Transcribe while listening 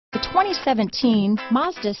2017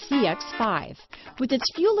 Mazda CX-5. With its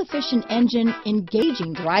fuel-efficient engine,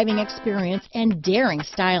 engaging driving experience, and daring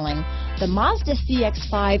styling, the Mazda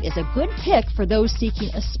CX-5 is a good pick for those seeking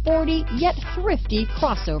a sporty yet thrifty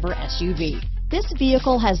crossover SUV. This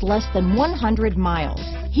vehicle has less than 100 miles.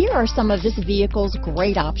 Here are some of this vehicle's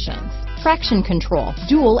great options: traction control,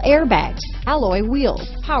 dual airbags, alloy wheels,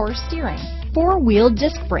 power steering, four-wheel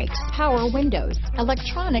disc brakes, power windows,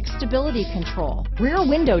 electronic stability control, rear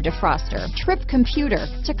window defroster, trip computer,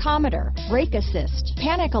 tachometer, brake assist,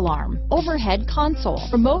 panic alarm, overhead console,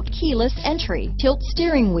 remote keyless entry, tilt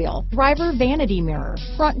steering wheel, driver vanity mirror,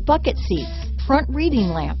 front bucket seats, front reading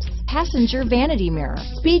lamps, passenger vanity mirror,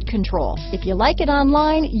 speed control. If you like it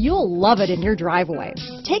online, you'll love it in your driveway.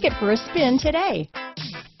 Take it for a spin today.